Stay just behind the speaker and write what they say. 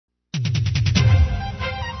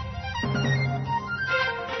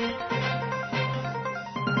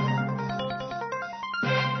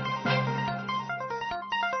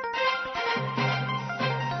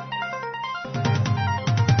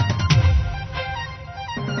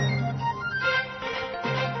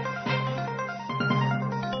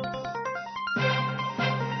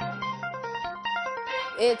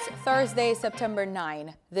It's Thursday, September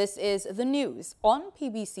 9. This is the news on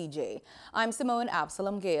PBCJ. I'm Simone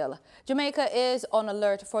Absalom Gale. Jamaica is on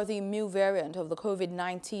alert for the new variant of the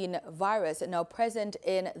COVID-19 virus now present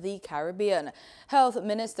in the Caribbean. Health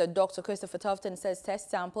Minister Dr. Christopher Tufton says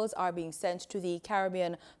test samples are being sent to the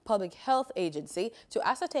Caribbean Public Health Agency to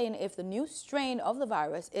ascertain if the new strain of the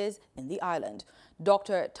virus is in the island.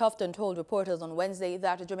 Dr. Tufton told reporters on Wednesday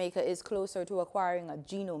that Jamaica is closer to acquiring a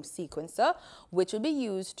genome sequencer, which will be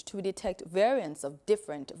used to detect variants of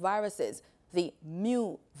different viruses. The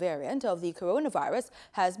mu variant of the coronavirus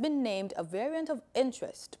has been named a variant of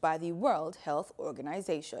interest by the World Health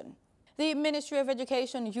Organization. The Ministry of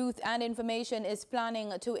Education, Youth and Information is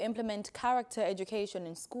planning to implement character education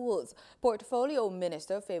in schools. Portfolio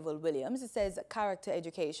Minister Favour Williams says character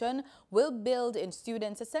education will build in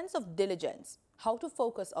students a sense of diligence, how to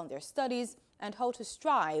focus on their studies, and how to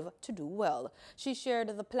strive to do well. She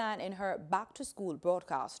shared the plan in her back-to-school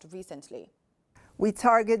broadcast recently. We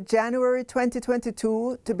target January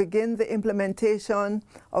 2022 to begin the implementation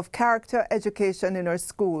of character education in our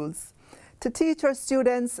schools, to teach our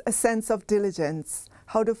students a sense of diligence,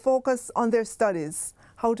 how to focus on their studies,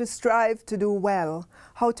 how to strive to do well,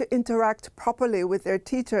 how to interact properly with their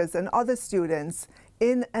teachers and other students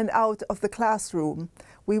in and out of the classroom.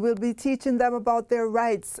 We will be teaching them about their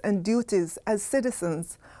rights and duties as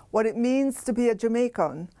citizens, what it means to be a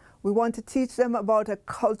Jamaican. We want to teach them about a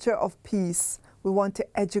culture of peace. We want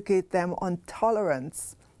to educate them on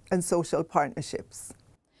tolerance and social partnerships.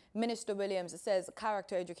 Minister Williams says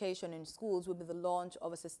character education in schools will be the launch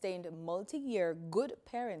of a sustained multi-year good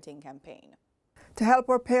parenting campaign. To help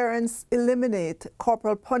our parents eliminate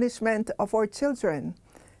corporal punishment of our children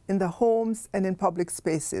in the homes and in public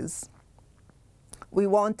spaces. We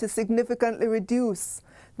want to significantly reduce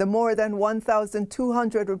the more than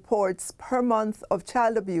 1,200 reports per month of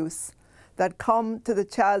child abuse that come to the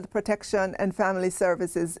Child Protection and Family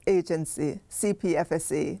Services Agency,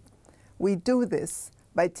 CPFSA. We do this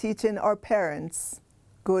by teaching our parents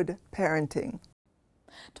good parenting.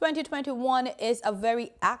 2021 is a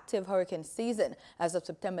very active hurricane season. As of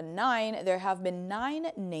September 9, there have been 9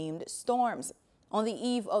 named storms. On the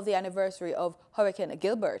eve of the anniversary of Hurricane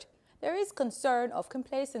Gilbert, there is concern of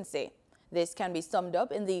complacency. This can be summed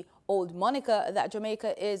up in the old moniker that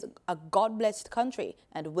Jamaica is a God-blessed country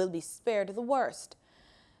and will be spared the worst.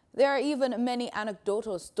 There are even many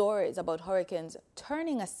anecdotal stories about hurricanes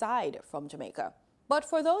turning aside from Jamaica. But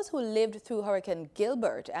for those who lived through Hurricane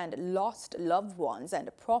Gilbert and lost loved ones and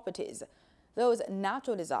properties, those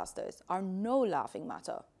natural disasters are no laughing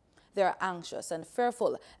matter. They are anxious and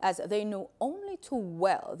fearful as they know only too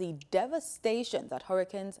well the devastation that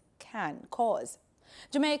hurricanes can cause.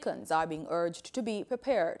 Jamaicans are being urged to be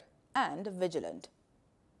prepared and vigilant.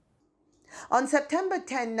 On September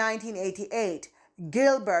 10, 1988,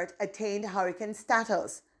 Gilbert attained hurricane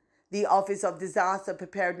status. The Office of Disaster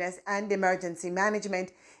Preparedness and Emergency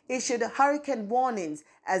Management issued hurricane warnings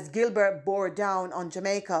as Gilbert bore down on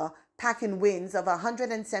Jamaica, packing winds of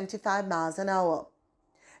 175 miles an hour.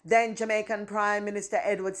 Then Jamaican Prime Minister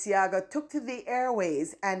Edward Seaga took to the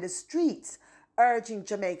airways and the streets, urging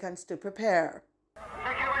Jamaicans to prepare.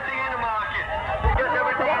 Take everything in the market. Get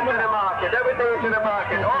everything into the market. Everything into the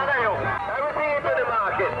market. All of you. Everything into the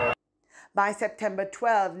market. By September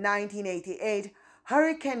 12, 1988,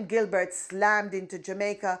 Hurricane Gilbert slammed into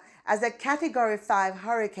Jamaica as a Category 5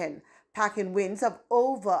 hurricane, packing winds of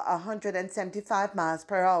over 175 miles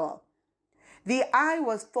per hour. The eye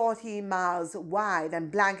was 40 miles wide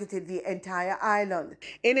and blanketed the entire island.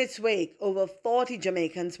 In its wake, over 40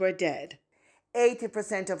 Jamaicans were dead.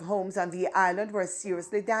 80% of homes on the island were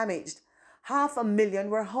seriously damaged.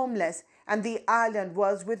 500,000 were homeless, and the island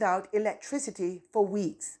was without electricity for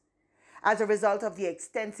weeks. As a result of the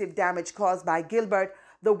extensive damage caused by Gilbert,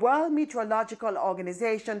 the World Meteorological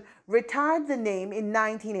Organization retired the name in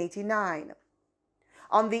 1989.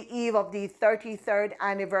 On the eve of the 33rd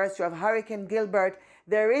anniversary of Hurricane Gilbert,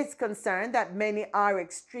 there is concern that many are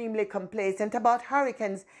extremely complacent about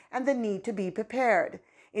hurricanes and the need to be prepared.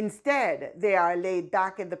 Instead, they are laid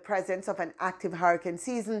back in the presence of an active hurricane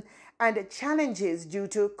season and challenges due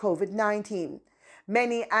to COVID-19.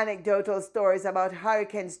 Many anecdotal stories about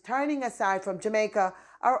hurricanes turning aside from Jamaica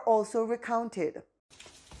are also recounted.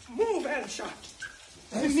 Move, Elsa!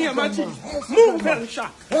 Move,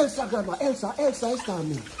 Elsa! Elsa, grandma, Elsa is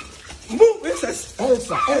coming. Move, Elsa!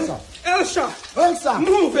 Elsa!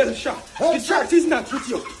 Move, Elsa! The chart is not with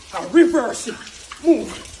you. Reverse it.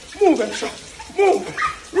 Move, Elsa! Move!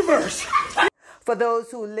 Reverse! For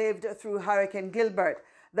those who lived through Hurricane Gilbert,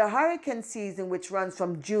 the hurricane season, which runs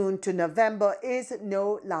from June to November, is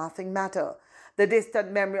no laughing matter. The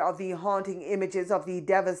distant memory of the haunting images of the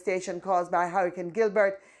devastation caused by Hurricane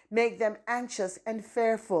Gilbert make them anxious and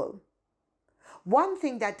fearful. One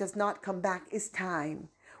thing that does not come back is time.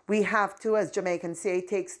 We have to, as Jamaicans say,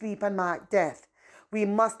 take sleep and mark death. We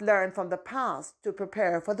must learn from the past to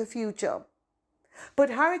prepare for the future. Put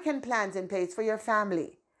hurricane plans in place for your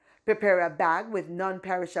family. Prepare a bag with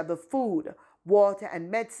non-perishable food, water, and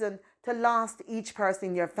medicine to last each person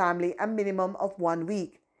in your family a minimum of 1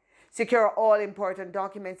 week. Secure all important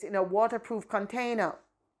documents in a waterproof container.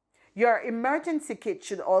 Your emergency kit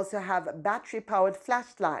should also have a battery-powered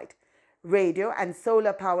flashlight, radio, and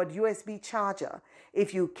solar-powered USB charger.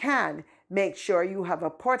 If you can, make sure you have a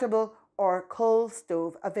portable or coal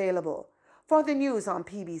stove available. For the news on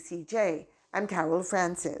PBCJ, I'm Carol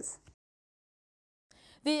Francis.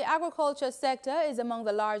 The agriculture sector is among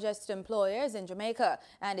the largest employers in Jamaica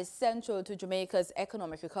and is central to Jamaica's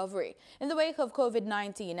economic recovery. In the wake of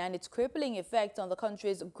COVID-19 and its crippling effect on the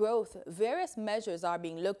country's growth, various measures are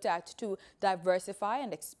being looked at to diversify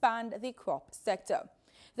and expand the crop sector.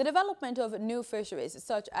 The development of new fisheries,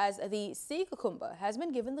 such as the sea cucumber, has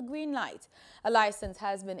been given the green light. A license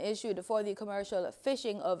has been issued for the commercial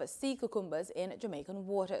fishing of sea cucumbers in Jamaican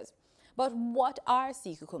waters. But what are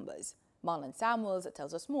sea cucumbers? Marlon Samuels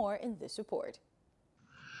tells us more in this report.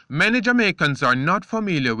 Many Jamaicans are not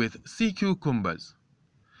familiar with sea cucumbers.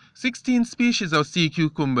 16 species of sea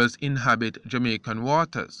cucumbers inhabit Jamaican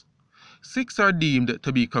waters. 6 are deemed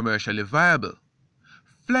to be commercially viable,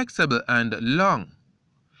 flexible and long.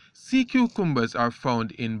 Sea cucumbers are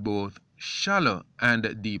found in both shallow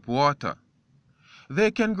and deep water.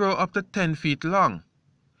 They can grow up to 10 feet long.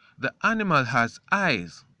 The animal has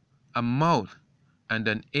eyes, a mouth, and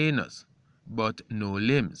an anus, but no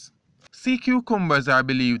limbs. Sea cucumbers are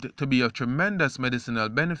believed to be of tremendous medicinal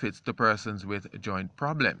benefits to persons with joint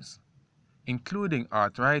problems, including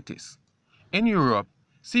arthritis. In Europe,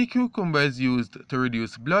 sea cucumber is used to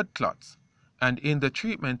reduce blood clots and in the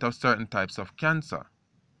treatment of certain types of cancer.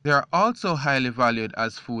 They are also highly valued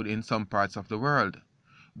as food in some parts of the world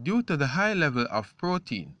due to the high level of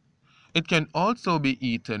protein. It can also be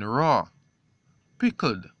eaten raw,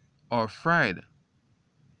 pickled, or fried.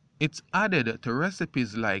 It's added to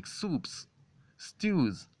recipes like soups,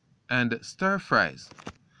 stews, and stir-fries.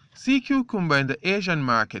 Sea cucumber in the Asian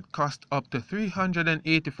market cost up to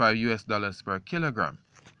 $385 per kilogram.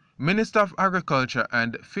 Minister of Agriculture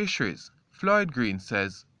and Fisheries, Floyd Green,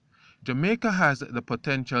 says Jamaica has the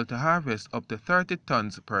potential to harvest up to 30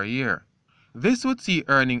 tons per year. This would see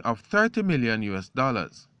earning of $30 million.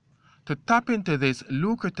 To tap into this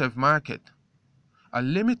lucrative market, a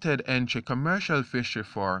limited entry commercial fishery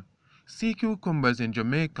for sea cucumbers in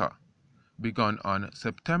Jamaica began on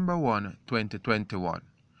September 1, 2021.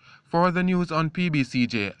 For the news on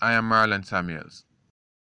PBCJ, I am Marlon Samuels.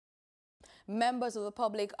 Members of the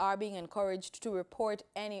public are being encouraged to report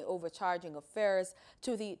any overcharging of fares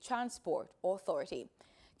to the Transport Authority.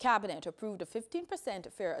 Cabinet approved a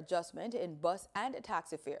 15% fare adjustment in bus and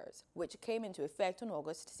taxi fares, which came into effect on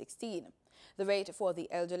August 16. The rate for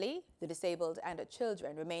the elderly, the disabled, and the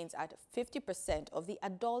children remains at 50% of the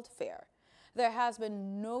adult fare. There has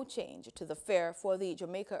been no change to the fare for the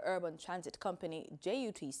Jamaica Urban Transit Company,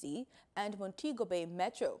 JUTC, and Montego Bay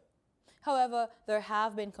Metro. However, there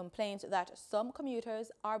have been complaints that some commuters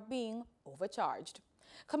are being overcharged.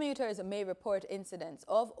 Commuters may report incidents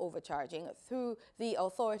of overcharging through the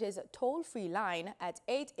authority's toll-free line at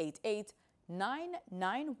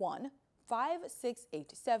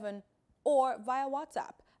 888-991-5687 or via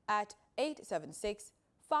WhatsApp at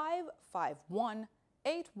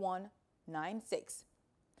 876-551-8196.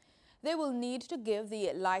 They will need to give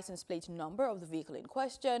the license plate number of the vehicle in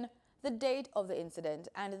question, the date of the incident,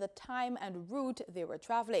 and the time and route they were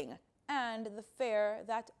traveling, and the fare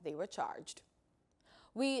that they were charged.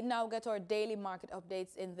 We now get our daily market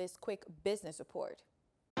updates in this quick business report.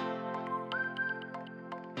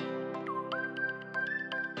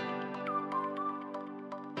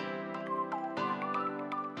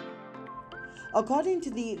 According to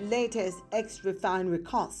the latest ex-refinery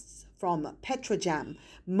costs from Petrojam,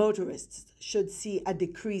 motorists should see a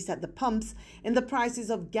decrease at the pumps in the prices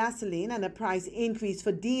of gasoline and a price increase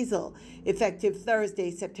for diesel effective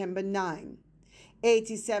Thursday, September 9.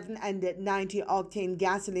 87 and 90 octane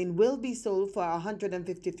gasoline will be sold for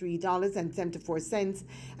 $153.74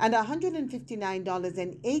 and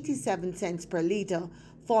 $159.87 per liter,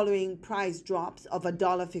 following price drops of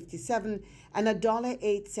 $1.57 and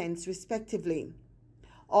 $1.08 respectively.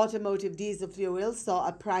 Automotive diesel fuel saw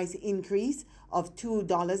a price increase of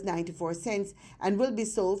 $2.94 and will be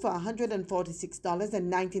sold for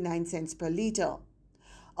 $146.99 per liter.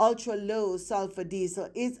 Ultra-low sulfur diesel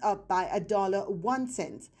is up by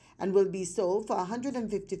 $1.01 and will be sold for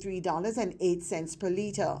 $153.08 per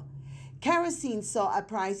liter. Kerosene saw a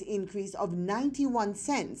price increase of 91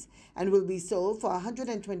 cents and will be sold for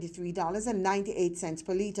 $123.98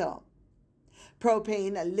 per liter.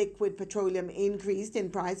 Propane liquid petroleum increased in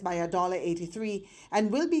price by $1.83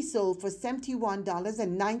 and will be sold for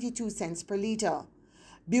 $71.92 per liter.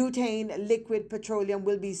 Butane liquid petroleum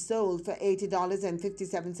will be sold for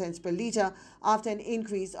 $80.57 per liter after an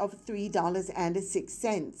increase of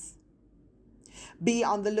 $3.06. Be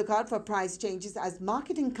on the lookout for price changes as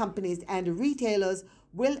marketing companies and retailers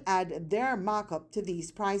will add their markup to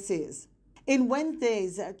these prices. In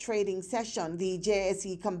Wednesday's trading session, the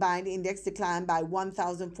JSE combined index declined by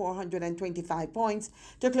 1,425 points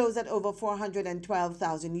to close at over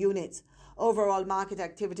 412,000 units. Overall market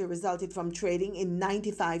activity resulted from trading in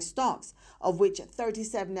 95 stocks, of which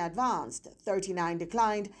 37 advanced, 39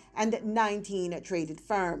 declined, and 19 traded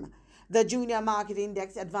firm. The junior market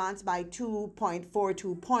index advanced by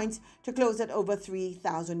 2.42 points to close at over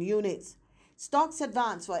 3,000 units. Stocks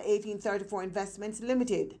advanced for 1834 Investments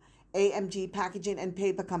Limited, AMG Packaging and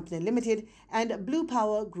Paper Company Limited, and Blue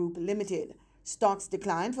Power Group Limited. Stocks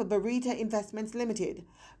declined for Barita Investments Limited,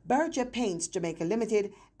 Berger Paints Jamaica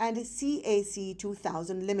Limited, and CAC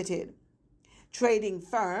 2000 Limited. Trading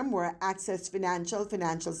firm were Access Financial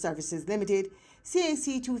Services Limited,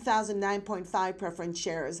 CAC 2000 9.5 preference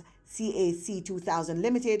shares, CAC 2000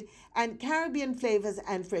 Limited, and Caribbean Flavors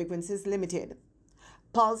and Fragrances Limited.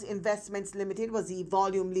 Pulse Investments Limited was the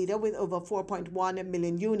volume leader with over 4.1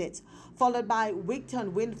 million units, followed by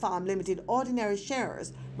Wigton Wind Farm Limited ordinary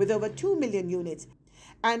shares with over 2 million units,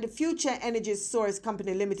 and Future Energy Source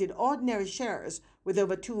Company Limited ordinary shares with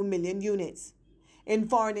over 2 million units. In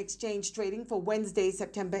foreign exchange trading for Wednesday,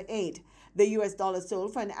 September 8, the US dollar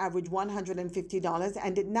sold for an average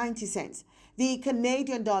 $150.90. The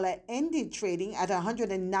Canadian dollar ended trading at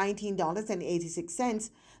 $119.86.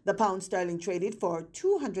 The pound sterling traded for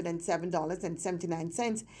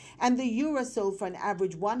 $207.79, and the euro sold for an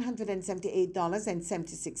average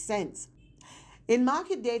 $178.76. In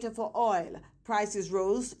market data for oil, prices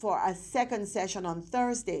rose for a second session on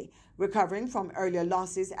Thursday, recovering from earlier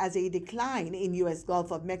losses as a decline in U.S.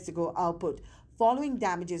 Gulf of Mexico output following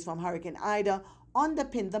damages from Hurricane Ida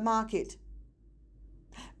underpinned the market.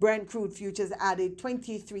 Brent crude futures added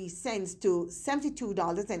 23 cents to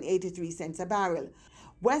 $72.83 a barrel.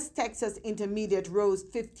 West Texas Intermediate rose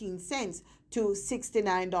 15 cents to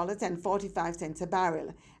 $69.45 a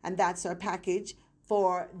barrel. And that's our package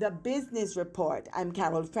for the Business Report. I'm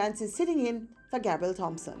Carol Francis, sitting in for Gabriel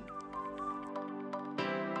Thompson.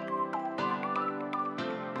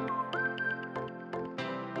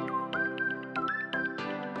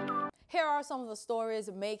 Here are some of the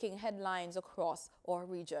stories making headlines across our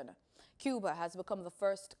region. Cuba has become the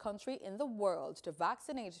first country in the world to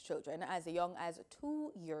vaccinate children as young as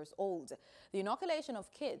 2 years old. The inoculation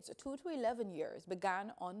of kids 2 to 11 years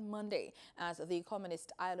began on Monday as the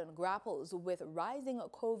communist island grapples with rising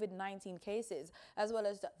COVID-19 cases as well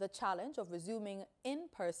as the challenge of resuming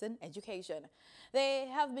in-person education. They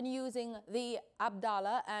have been using the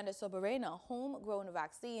Abdala and Soberana homegrown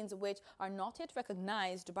vaccines, which are not yet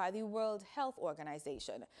recognized by the World Health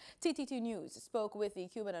Organization. TTT News spoke with the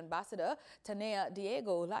Cuban ambassador Tanea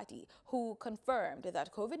Diego Lati, who confirmed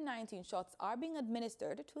that COVID-19 shots are being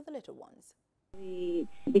administered to the little ones. We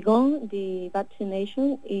began the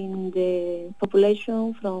vaccination in the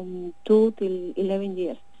population from 2 till 11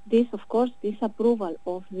 years. This, of course, this approval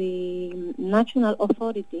of the national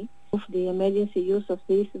authority of the emergency use of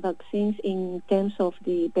these vaccines in terms of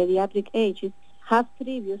the pediatric ages has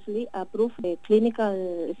previously approved a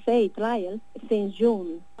clinical trial since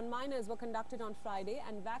June. Minors were conducted on Friday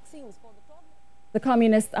and vaccines for the problem. The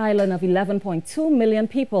communist island of 11.2 million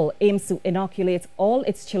people aims to inoculate all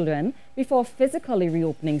its children before physically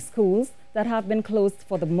reopening schools that have been closed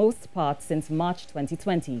for the most part since March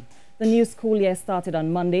 2020. The new school year started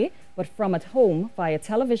on Monday, but from at home via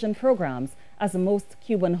television programs, as most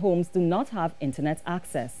Cuban homes do not have internet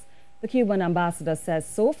access. The Cuban ambassador says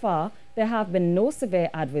so far there have been no severe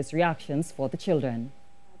adverse reactions for the children.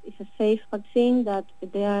 It's a safe vaccine that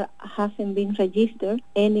there hasn't been registered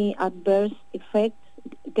any adverse effects,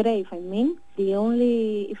 grave I mean. The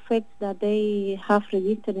only effects that they have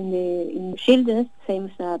registered in children, same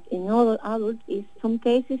as that in other adults, is some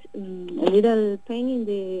cases a little pain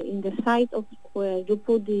in the site of where you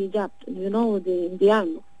put the jab, the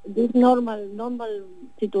arm. This normal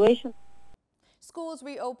situation. Schools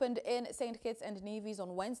reopened in St. Kitts and Nevis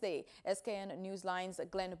on Wednesday. SKN Newsline's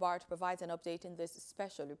Glenn Bart provides an update in this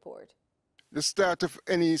special report. The start of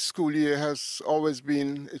any school year has always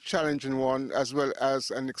been a challenging one as well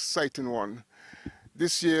as an exciting one.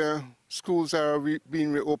 This year, schools are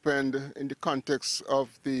being reopened in the context of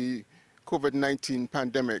the COVID-19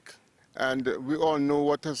 pandemic. And we all know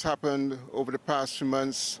what has happened over the past few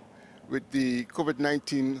months with the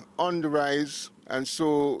COVID-19 on the rise. And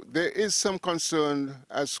so there is some concern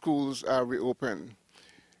as schools are reopened.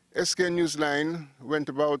 SK Newsline went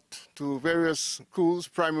about to various schools,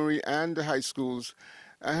 primary and high schools,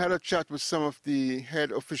 and had a chat with some of the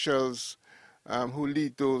head officials who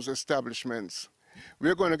lead those establishments.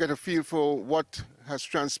 We're going to get a feel for what has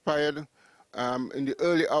transpired in the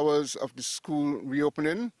early hours of the school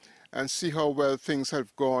reopening and see how well things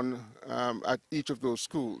have gone at each of those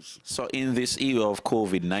schools. So in this era of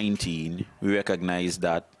COVID-19, we recognize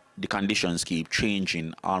that the conditions keep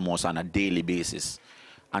changing almost on a daily basis.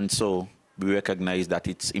 And so we recognize that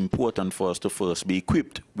it's important for us to first be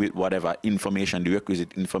equipped with whatever information, the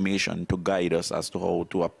requisite information to guide us as to how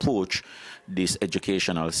to approach this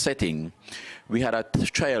educational setting. We had a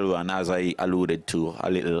trial run, as I alluded to a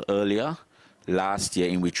little earlier, last year,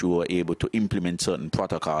 in which we were able to implement certain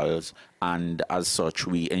protocols, and as such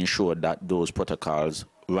we ensured that those protocols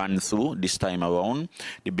ran through this time around.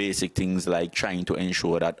 The basic things like trying to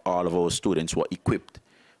ensure that all of our students were equipped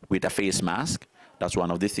with a face mask. That's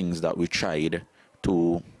one of the things that we tried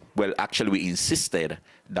to, well, actually we insisted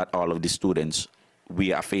that all of the students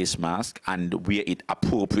wear a face mask and wear it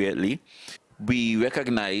appropriately. We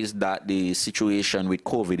recognize that the situation with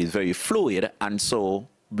COVID is very fluid, and so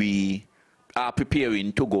we are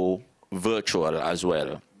preparing to go virtual as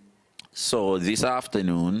well. So this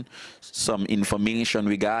afternoon, some information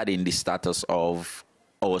regarding the status of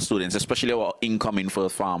our students, especially our incoming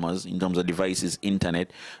first farmers in terms of devices,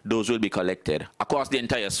 internet, those will be collected across the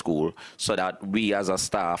entire school so that we as a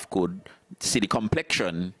staff could see the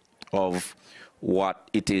complexion of what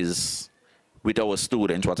it is with our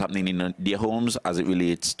students, what's happening in their homes as it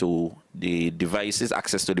relates to the devices,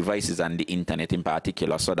 access to devices and the internet in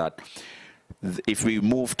particular, so that if we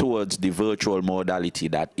move towards the virtual modality,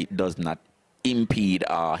 that it does not impede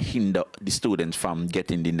or hinder the students from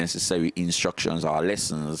getting the necessary instructions or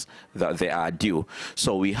lessons that they are due.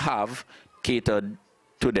 So we have catered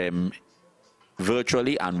to them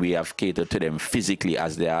virtually and we have catered to them physically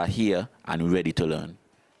as they are here and ready to learn.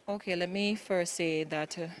 Okay, let me first say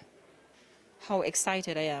that how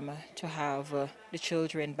excited I am to have the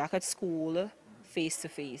children back at school face to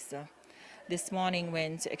face. This morning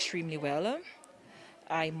went extremely well.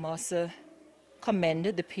 I must commend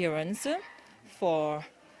the parents for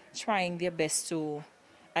trying their best to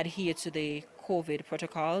adhere to the COVID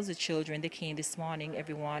protocols. The children, they came this morning,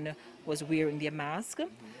 everyone was wearing their mask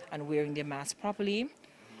and wearing their mask properly.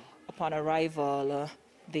 Upon arrival,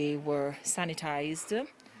 they were sanitized,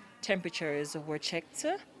 temperatures were checked,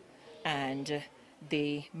 and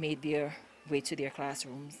they made their way to their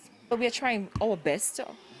classrooms. But we are trying our best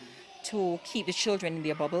to keep the children in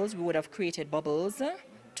their bubbles. We would have created bubbles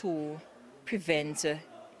to prevent,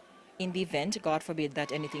 in the event, God forbid,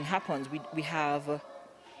 that anything happens, we have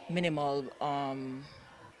minimal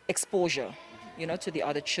exposure, to the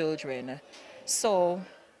other children. So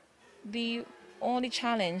the only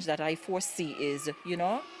challenge that I foresee is,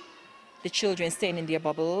 the children staying in their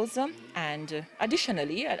bubbles, and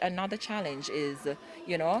additionally, another challenge is,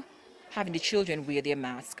 having the children wear their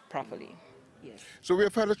mask properly. Yes. So we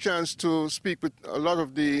have had a chance to speak with a lot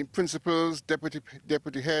of the principals,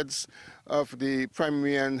 deputy heads of the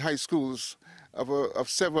primary and high schools of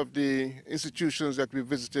several of the institutions that we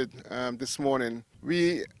visited this morning.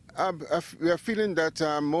 We are feeling that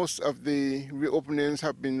most of the reopenings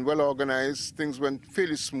have been well organized. Things went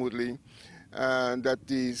fairly smoothly, and that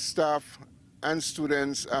the staff and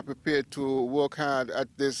students are prepared to work hard at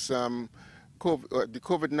this the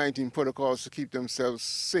COVID-19 protocols to keep themselves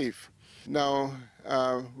safe. Now,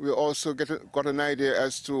 we also got an idea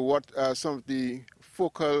as to what are some of the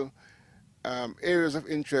focal areas of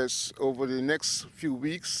interest over the next few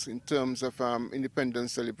weeks in terms of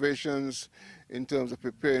independence celebrations, in terms of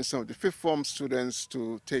preparing some of the fifth form students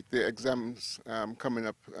to take their exams coming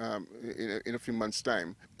up in a few months'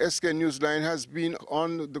 time. SK Newsline has been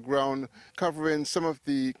on the ground covering some of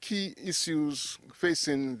the key issues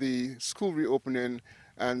facing the school reopening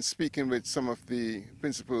and speaking with some of the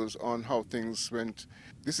principals on how things went.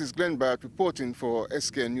 This is Glenn Barrett reporting for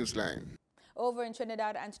SK Newsline. Over in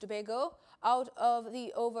Trinidad and Tobago, out of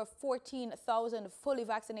the over 14,000 fully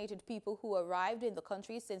vaccinated people who arrived in the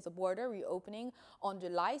country since the border reopening on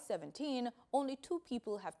July 17, only 2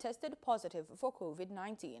 people have tested positive for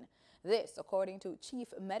COVID-19. This, according to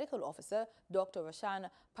Chief Medical Officer Dr. Roshan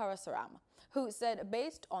Parasaram, who said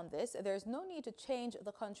based on this, there's no need to change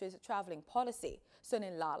the country's traveling policy.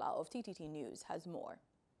 Sunil Lala of TTT News has more.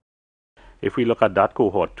 If we look at that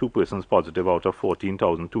cohort, 2 persons positive out of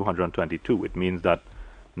 14,222, it means that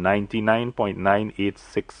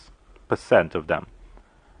 99.986% of them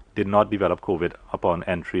did not develop COVID upon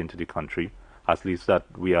entry into the country, at least that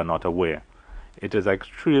we are not aware. It is an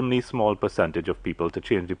extremely small percentage of people to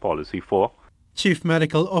change the policy for. Chief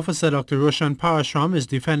Medical Officer Dr. Roshan Parashram is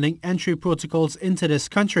defending entry protocols into this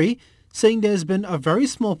country, saying there's been a very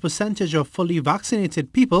small percentage of fully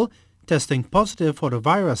vaccinated people testing positive for the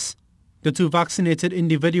virus. The 2 vaccinated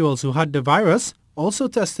individuals who had the virus also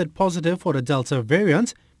tested positive for the Delta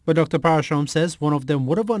variant, but Dr. Parashram says one of them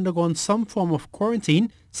would have undergone some form of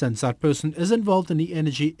quarantine since that person is involved in the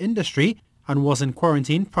energy industry and was in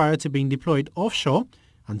quarantine prior to being deployed offshore,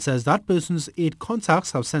 and says that person's 8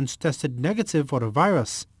 contacts have since tested negative for the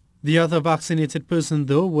virus. The other vaccinated person,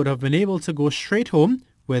 though, would have been able to go straight home,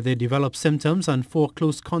 where they developed symptoms and 4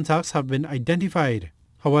 close contacts have been identified.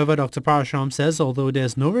 However, Dr. Parashram says although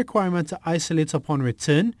there's no requirement to isolate upon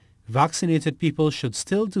return, vaccinated people should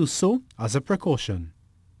still do so as a precaution.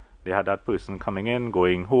 They had that person coming in,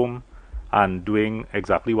 going home, and doing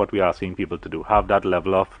exactly what we are asking people to do. Have that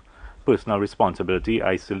level of personal responsibility,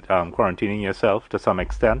 quarantining yourself to some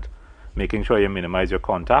extent, making sure you minimize your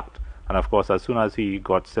contact. And of course, as soon as he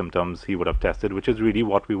got symptoms, he would have tested, which is really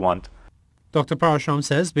what we want. Dr. Parashram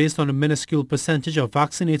says based on a minuscule percentage of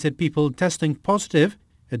vaccinated people testing positive,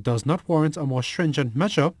 it does not warrant a more stringent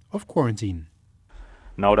measure of quarantine.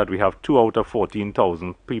 Now that we have 2 out of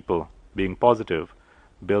 14,000 people being positive,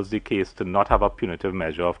 builds the case to not have a punitive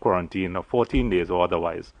measure of quarantine of 14 days or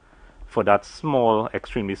otherwise for that small,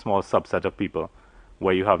 extremely small subset of people,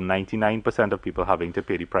 where you have 99% of people having to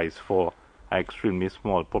pay the price for an extremely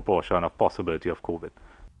small proportion of possibility of COVID.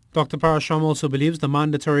 Dr. Parashram also believes the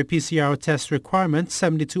mandatory PCR test requirement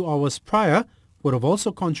 72 hours prior would have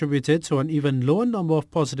also contributed to an even lower number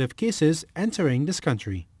of positive cases entering this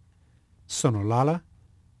country. Sonolala,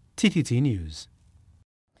 TTT News.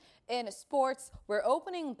 In sports, we're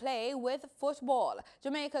opening play with football.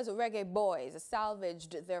 Jamaica's Reggae Boyz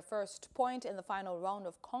salvaged their first point in the final round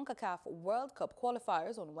of CONCACAF World Cup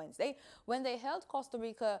qualifiers on Wednesday when they held Costa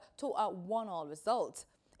Rica to a 1-1 result.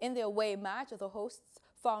 In the away match, the hosts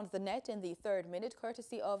found the net in the 3rd minute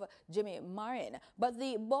courtesy of Jimmy Marin, but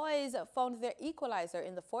the Boyz found their equalizer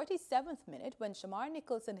in the 47th minute when Shamar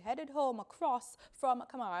Nicholson headed home a cross from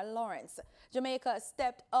Kamara Lawrence. Jamaica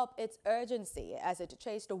stepped up its urgency as it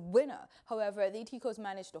chased a winner. However, the Ticos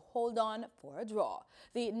managed to hold on for a draw.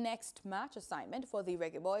 The next match assignment for the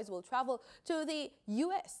Reggae Boyz will travel to the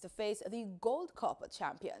US to face the Gold Cup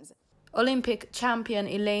champions. Olympic champion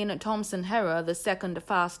Elaine Thompson-Herah, the 2nd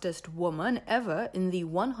fastest woman ever in the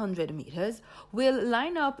 100 meters, will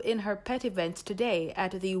line up in her pet event today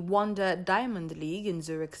at the Wanda Diamond League in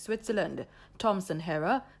Zurich, Switzerland.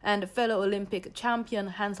 Thompson-Herah and fellow Olympic champion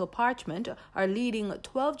Hansel Parchment are leading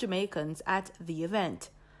 12 Jamaicans at the event.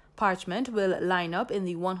 Parchment will line up in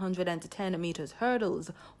the 110 meters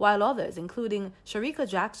hurdles, while others, including Sharika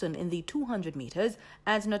Jackson in the 200 meters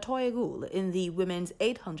and Natoya Gould in the women's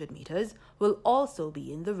 800 meters, will also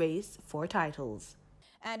be in the race for titles.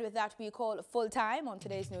 And with that, we call full time on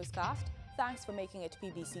today's newscast. Thanks for making it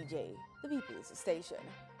PBCJ, the People's Station.